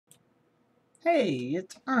Hey,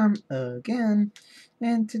 it's again,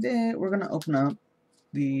 and today we're gonna open up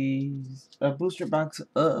the booster box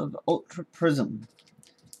of Ultra Prism.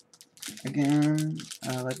 Again,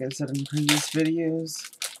 like I said in previous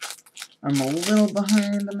videos, I'm a little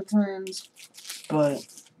behind on the times, but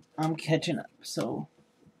I'm catching up, so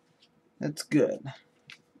that's good.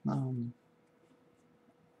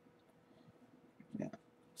 Yeah.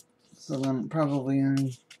 So then probably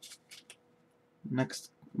in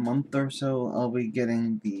next month or so, I'll be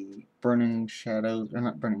getting the Burning Shadows, or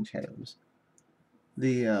not Burning Shadows,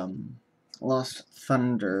 the Lost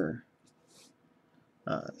Thunder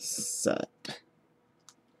set.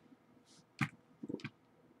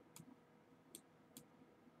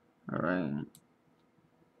 Alright.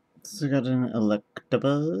 So we got an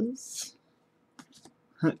Electabuzz,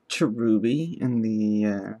 Cherubi in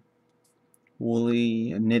the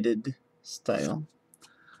woolly knitted style.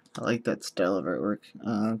 I like that style of artwork.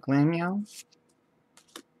 Glammeow,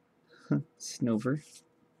 Snover,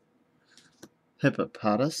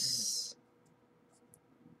 Hippopotas.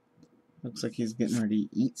 Looks like he's getting ready to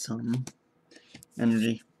eat some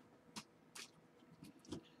energy.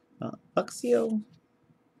 Luxio,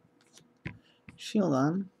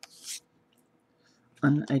 Shieldon,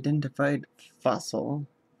 Unidentified Fossil,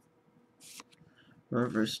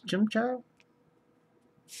 Reverse Chimchar,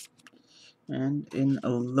 and an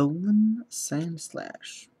Alolan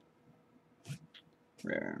Sandslash.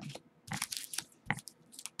 Rare.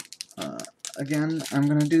 Again, I'm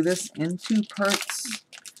going to do this in two parts.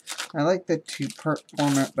 I like the two-part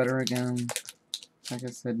format better again, like I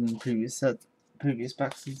said in previous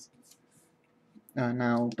boxes.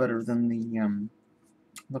 Now better than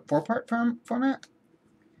the four-part format,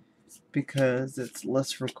 because it's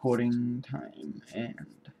less recording time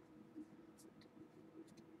and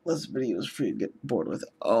less videos for you to get bored with.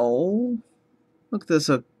 Oh, look at this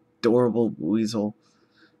adorable weasel.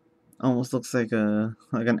 Almost looks like an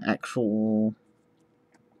actual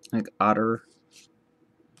otter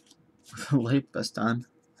with a life vest on.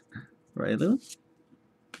 Railu,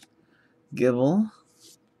 Gibble,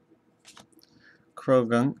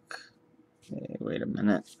 Krogunk. Hey, wait a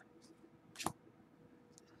minute.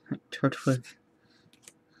 Turtwig.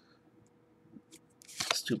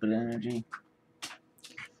 Stupid energy.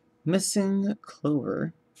 Missing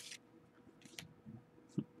Clover.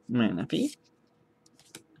 Manaphy.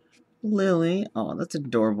 Lily. Oh, that's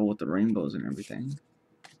adorable with the rainbows and everything.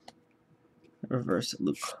 Reverse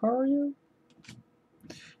Lucario.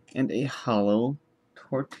 And a hollow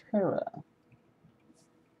Torterra.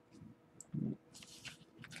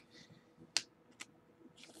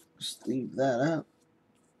 Just leave that up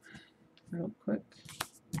real quick.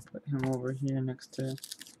 Put him over here next to,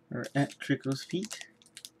 or at Trico's feet.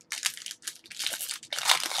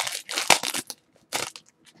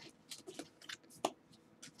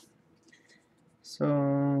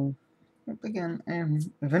 So, again, I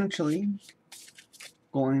am eventually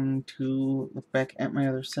going to look back at my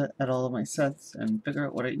other set, at all of my sets, and figure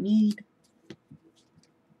out what I need,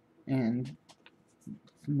 and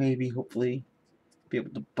maybe, hopefully, be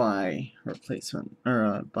able to buy replacement,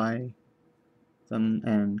 or buy them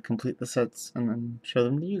and complete the sets, and then show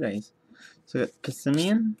them to you guys. So we got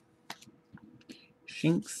Pissimian,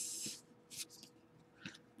 Shinx,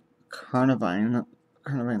 Carnivine.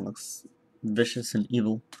 Carnivine looks vicious and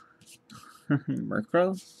evil.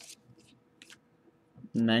 Murkrow,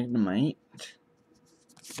 Magnemite,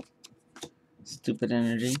 Stupid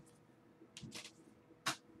Energy,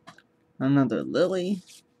 another Lily,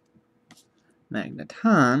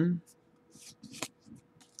 Magneton,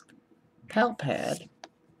 Palpad,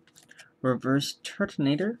 Reverse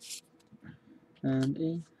Turtonator, and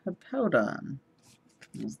a Hippowdon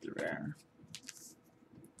is the rare.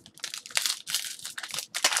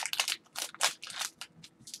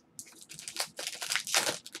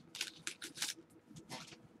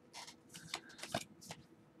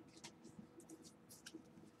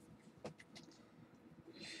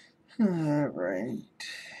 Alright.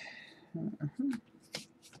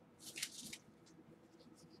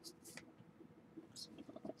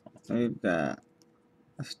 We've got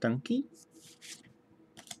a Stunky,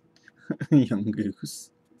 Young Goose,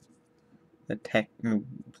 Attack,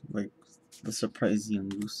 like the surprise Young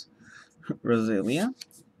Goose, Rosalia,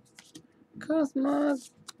 Cosmog,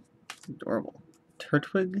 adorable,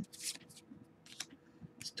 Turtwig,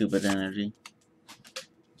 Stupid Energy,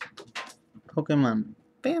 Pokemon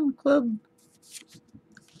Fan Club,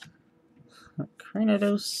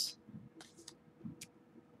 Cranidos,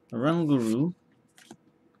 Runguru,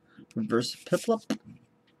 Reverse Piplup,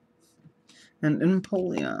 and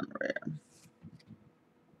Empoleon rare.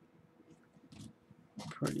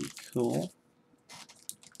 Pretty cool.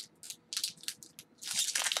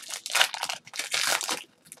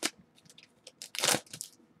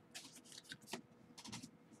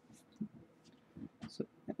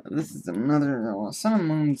 This is another, well, Sun and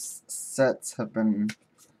Moon's sets have been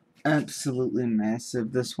absolutely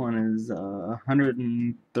massive. This one is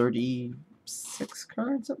 136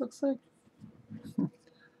 cards, it looks like.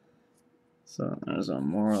 So there's a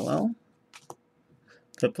Morello,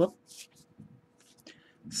 Piplup,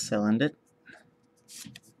 Celandit,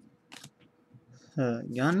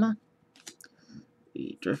 Yanma,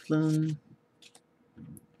 the Drifloon,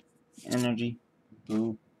 Energy,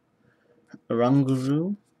 Boo,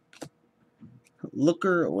 Oranguru,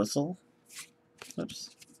 Looker Whistle, oops,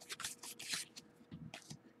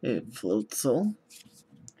 a Floatzel,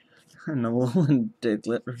 an Alolan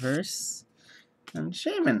Diglett Reverse, and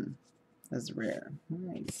Shaman as rare.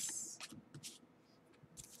 Nice.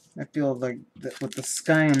 I feel like that with the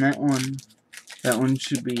sky on that one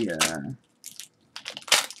should be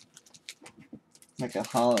like a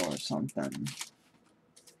hollow or something.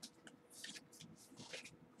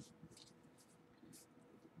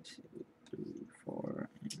 2, 3, 4,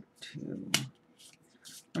 and 2.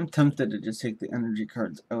 I'm tempted to just take the energy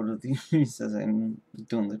cards out of these as I'm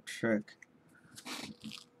doing the trick.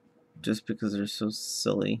 Just because they're so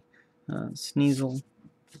silly. Sneasel,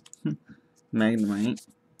 Magnemite,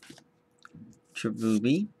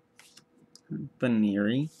 Tribooby,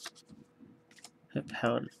 Baneri,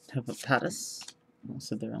 Hippopotamus,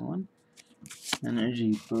 also the wrong one,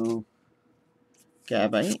 Energy Boo,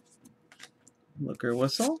 Gabite, Looker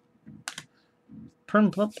Whistle,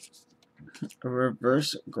 Prinplup, a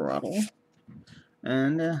Reverse Grottle,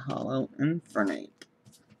 and a Hollow Infernape.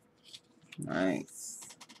 Nice.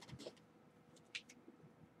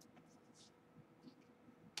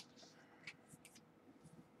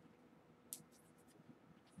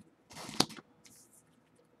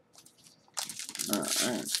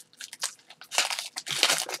 Alright.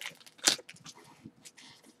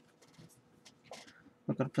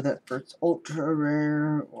 Looking for that first ultra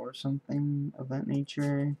rare or something of that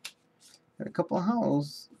nature. Got a couple of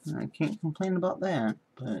howls. I can't complain about that,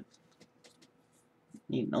 but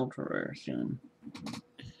need an ultra rare soon.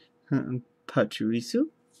 Pachirisu,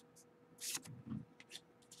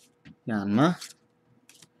 Yanma,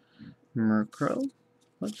 Murkrow,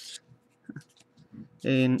 whoops,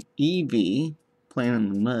 an Eevee playing in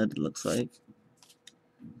the mud, looks like.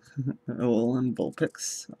 Alolan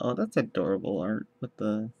Vulpix. Oh, that's adorable art with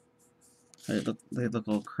the. They look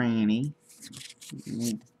all cranny.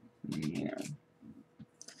 Yeah.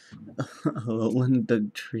 Alolan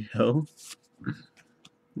Dugtrio.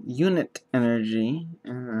 Unit Energy,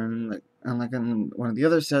 and unlike in one of the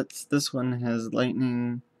other sets, this one has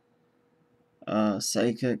Lightning,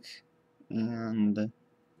 Psychic, and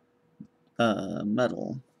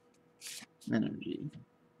Metal Energy.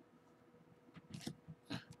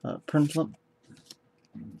 Prinplup,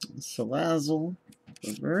 Salazzle,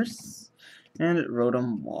 Reverse, and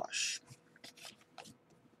Rotom Wash.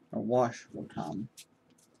 Or Wash Rotom.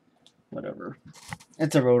 Whatever.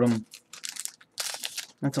 It's a Rotom.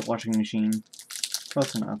 That's a washing machine.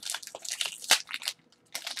 Close enough.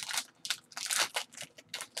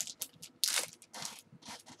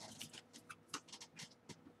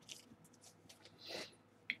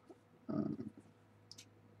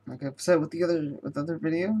 Like I've said with other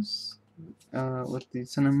videos, with the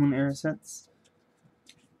Sun and Moon era sets,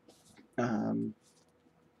 I'm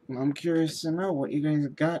curious to know what you guys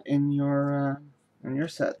got in your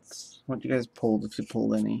sets. What you guys pulled, if you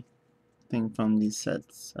pulled anything from these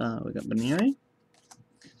sets. We got Baneri,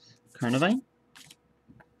 Carnivine,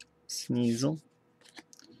 Sneasel,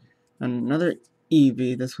 another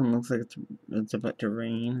Eevee. This one looks like it's about to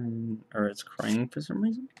rain, or it's crying for some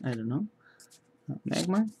reason. I don't know.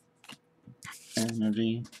 Magmar,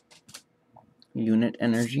 Energy, Unit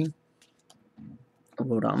Energy,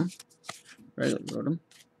 Rotom, regular Rotom,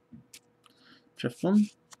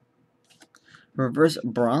 Drifloon, Reverse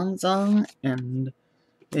Bronzong, and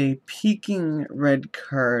a peeking red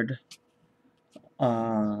card.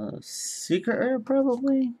 Secret Rare,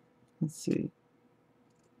 probably? Let's see.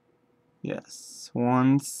 Yes,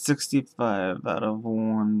 165 out of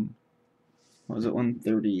 1. What was it,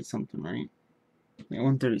 130 something, right? Yeah,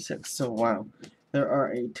 136. So, wow. There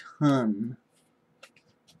are a ton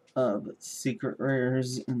of secret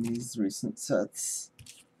rares in these recent sets.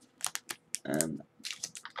 And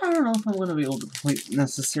I don't know if I'm going to be able to complete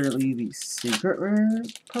necessarily the secret rare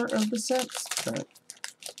part of the sets, but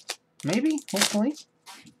maybe, hopefully.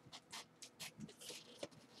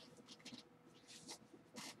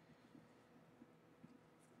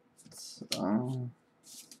 So,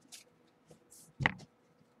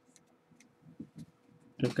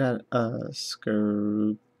 we've got a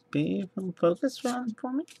Scroopy from Focus round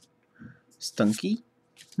for me. Stunky.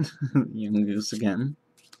 Young Goose again.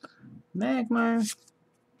 Magmar,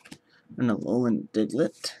 an Alolan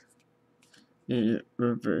Diglett, a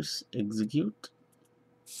Reverse Execute,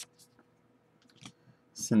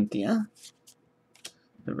 Cynthia,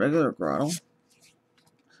 the regular Grottle,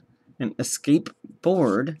 an Escape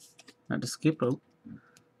Board, not Escape Rope,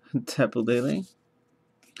 Tapu Lele,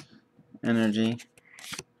 Energy.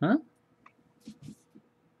 Huh?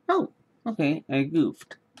 Oh, okay, I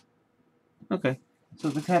goofed. Okay, so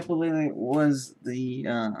the Tapu Lele was the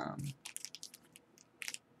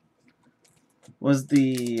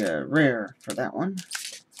rare for that one.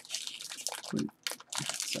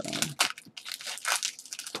 So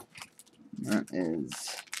that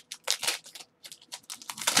is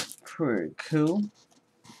pretty cool.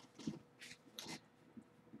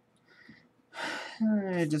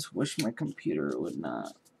 I just wish my computer would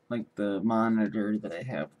not, like the monitor that I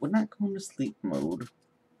have, would not go into sleep mode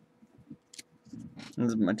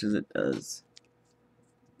as much as it does.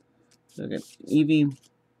 So I got Eevee,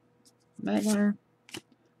 Magmar,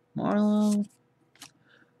 Marlowe,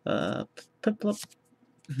 Piplup,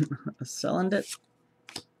 Celandit,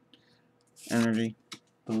 Energy,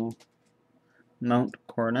 Boo, Mount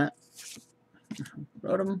Coronet,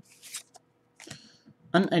 Rotom,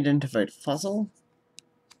 Unidentified Fossil,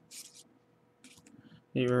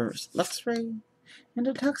 a Reverse Luxray, and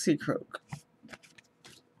a Toxicroak.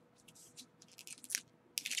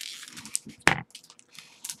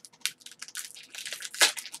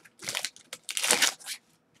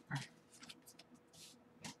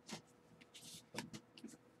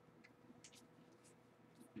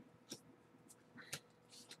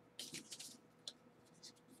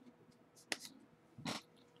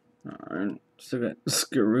 Still got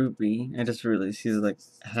Skorupi. I just realized he's like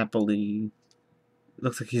happily.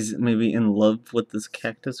 Looks like he's maybe in love with this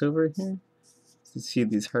cactus over here. You see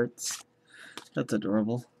these hearts? That's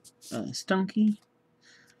adorable. Stunky,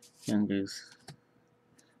 Yungoos,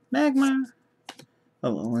 Magmar,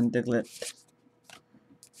 Alolan Diglett,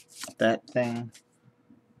 that thing,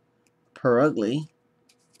 Perugly,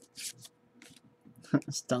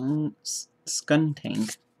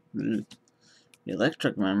 Skuntank,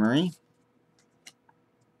 Electric Memory,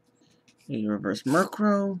 a Reverse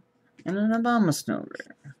Murkrow, and an Abomasnow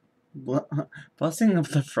rare. Blessing of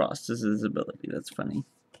the Frost is his ability, that's funny.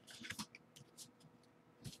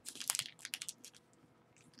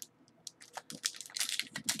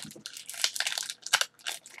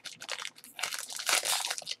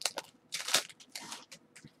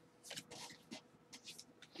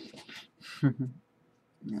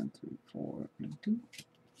 One, 3, 4, and 2.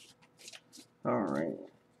 Alright.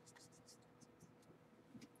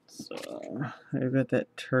 So, I've got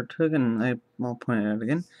that Turtwig, and I'll point it out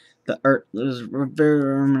again. The art is very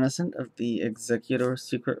reminiscent of the Executor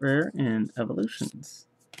Secret Rare in Evolutions.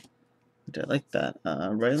 Which I like that.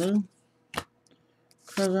 Railu,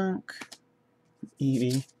 Krogunk,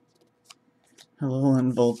 Eevee,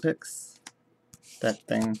 Alolan Vulpix, that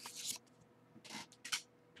thing,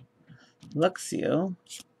 Luxio,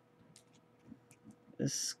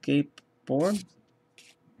 Escape Board,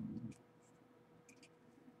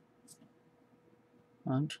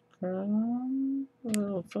 Launchcraft,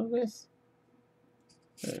 little focus,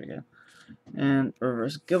 there we go, and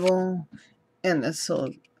Reverse Gibble, and a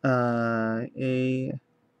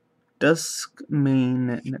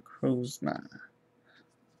Duskmane Necrozma.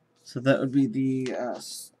 So that would be the,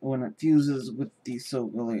 when it fuses with the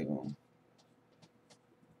Solgaleo,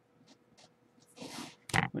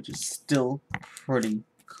 which is still pretty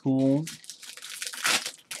cool.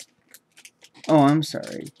 Oh, I'm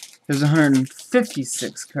sorry. There's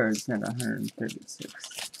 156 cards, not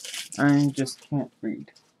 136. I just can't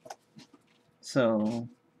read. So,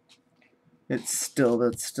 that's still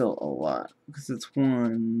a lot. Because it's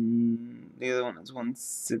the other one is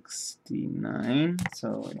 169.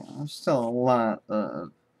 So, yeah, there's still a lot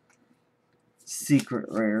of secret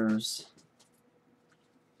rares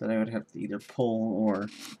that I would have to either pull or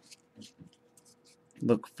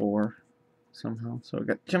look for somehow. So, I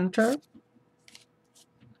got Chimchar,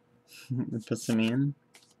 Pissimian,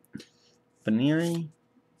 Baneri,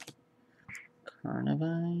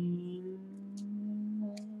 Carnivine.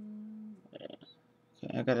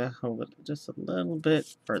 Okay, I gotta hold it just a little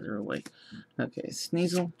bit further away. Okay,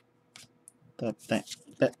 Sneasel, that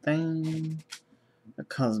thing, a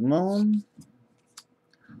Cosmone,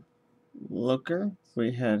 Looker.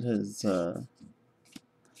 We had his other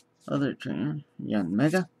trainer, Young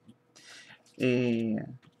Mega, a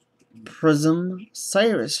Prism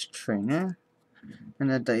Cyrus trainer, and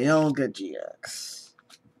a Dialga GX.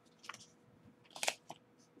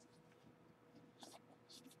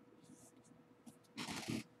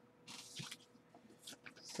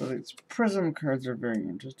 So these prism cards are very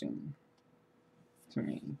interesting to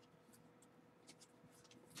me.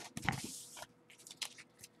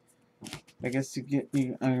 I guess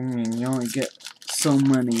you only get so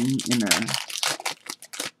many in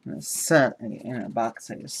a set, in a box,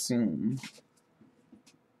 I assume.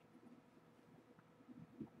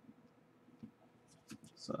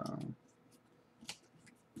 So,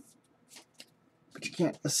 but you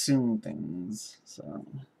can't assume things. So,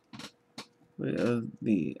 we have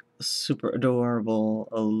the super adorable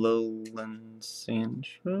Alolan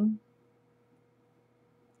Sandshrew.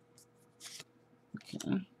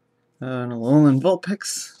 Okay. An Alolan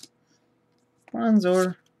Vulpix.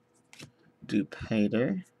 Bronzor.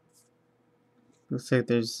 Dupater. Looks like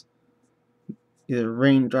there's either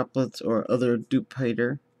rain droplets or other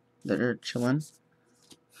Dupater that are chilling.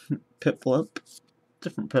 Piplup.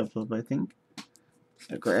 Different Piplup, I think.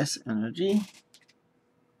 A Grass Energy.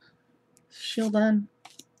 Shieldon.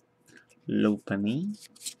 Lopunny.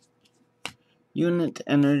 Unit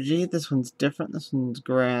Energy. This one's different. This one's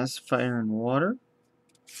Grass, Fire, and Water.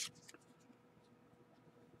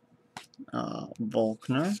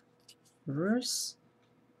 Volkner. Reverse.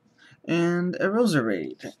 And a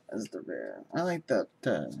Roserade as the rare. I like that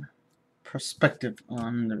perspective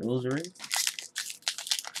on the Roserade.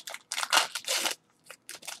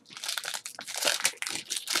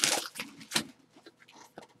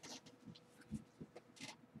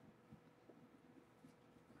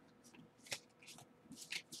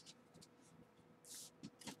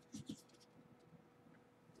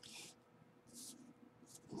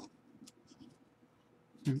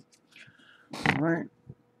 Alright.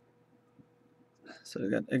 So we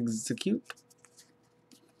got Execute.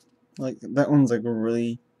 Like, that one's like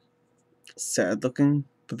really sad looking,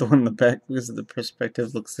 but the one in the back, because of the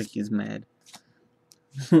perspective, looks like he's mad.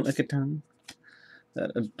 Like a tongue.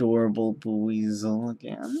 That adorable Buizel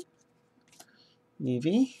again.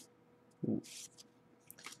 Eevee.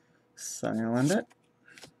 Silent.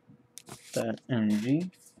 That Energy.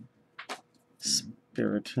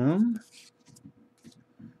 Spiritomb.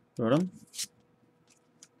 Rotom.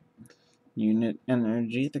 Unit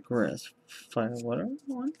Energy, the Grass Fire Water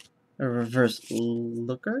one. A Reverse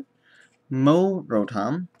Looker.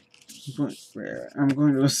 Rotom. I'm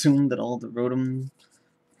going to assume that all the Rotom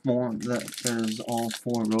forms, that there's all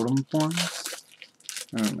 4 Rotom forms.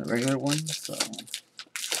 The regular one, so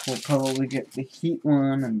we'll probably get the Heat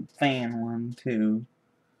one and Fan one too.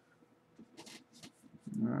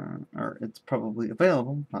 Or it's probably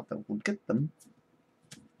available, not that we'll get them.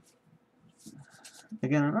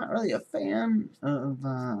 Again, I'm not really a fan of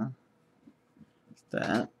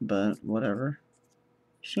that, but whatever.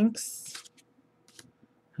 Shinx,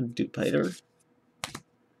 Dupiter,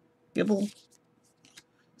 Gibble,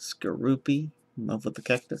 Skorupi, in love with the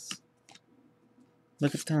cactus,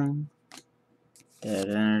 Lickitung, Dead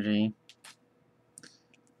Energy,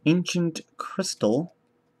 Ancient Crystal,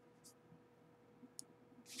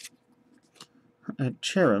 a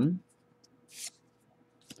Cherim,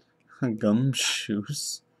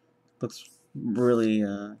 Gumshoes, looks really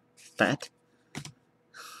fat.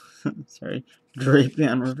 Sorry,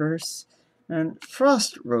 Drapion Reverse, and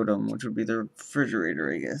Frost Rotom, which would be the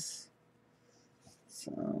refrigerator, I guess.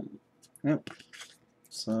 So, yep.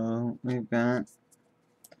 So we've got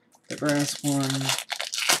the grass one,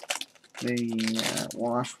 the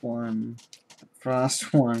wash one, the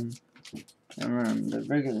frost one, and then the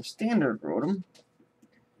regular standard Rotom.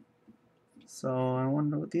 So I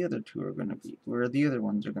wonder what the other 2 are going to be. Where the other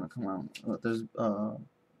ones are going to come out. Oh, there's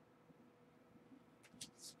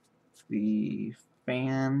the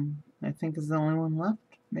Fan, I think, is the only one left.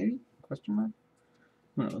 Maybe? Question mark?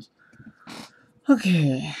 Who knows?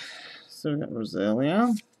 Okay. So we got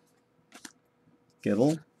Roselia,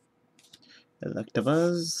 Gibble,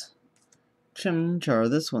 Electabuzz,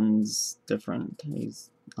 Chimchar. This one's different.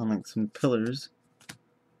 He's on like some pillars.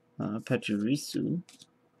 Pachirisu,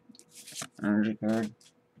 Energy Card,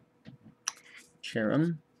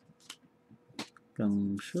 Cherim,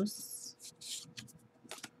 Gumshoos,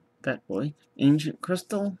 Fat Boy, Ancient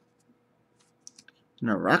Crystal,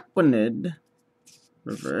 Araquanid,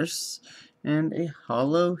 Reverse, and a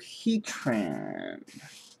Hollow Heatran.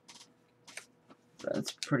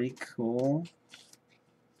 That's pretty cool.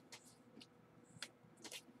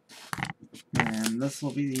 And this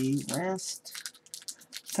will be the last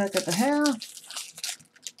pack at the half.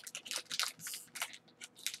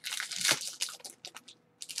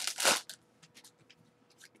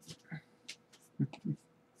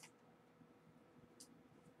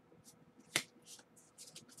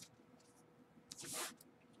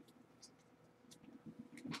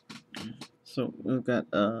 So we've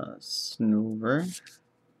got Snoover,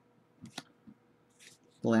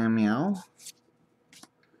 Lamiao,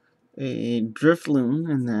 a Drifloon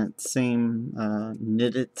in that same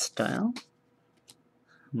knitted style,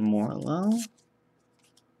 Morlo,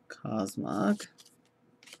 Cosmog,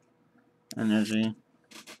 Energy,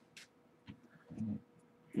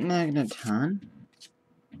 Magneton,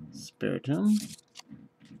 Spiritomb,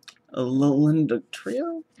 a Lowland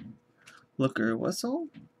Trio, Looker Whistle,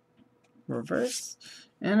 Reverse,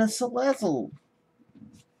 and a Salazzle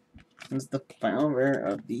is the final rare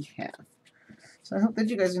of the half. So I hope that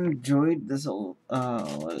you guys enjoyed this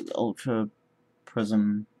Ultra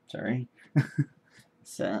Prism,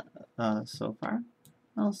 set so far.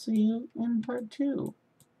 I'll see you in part 2.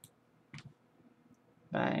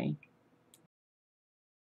 Bye.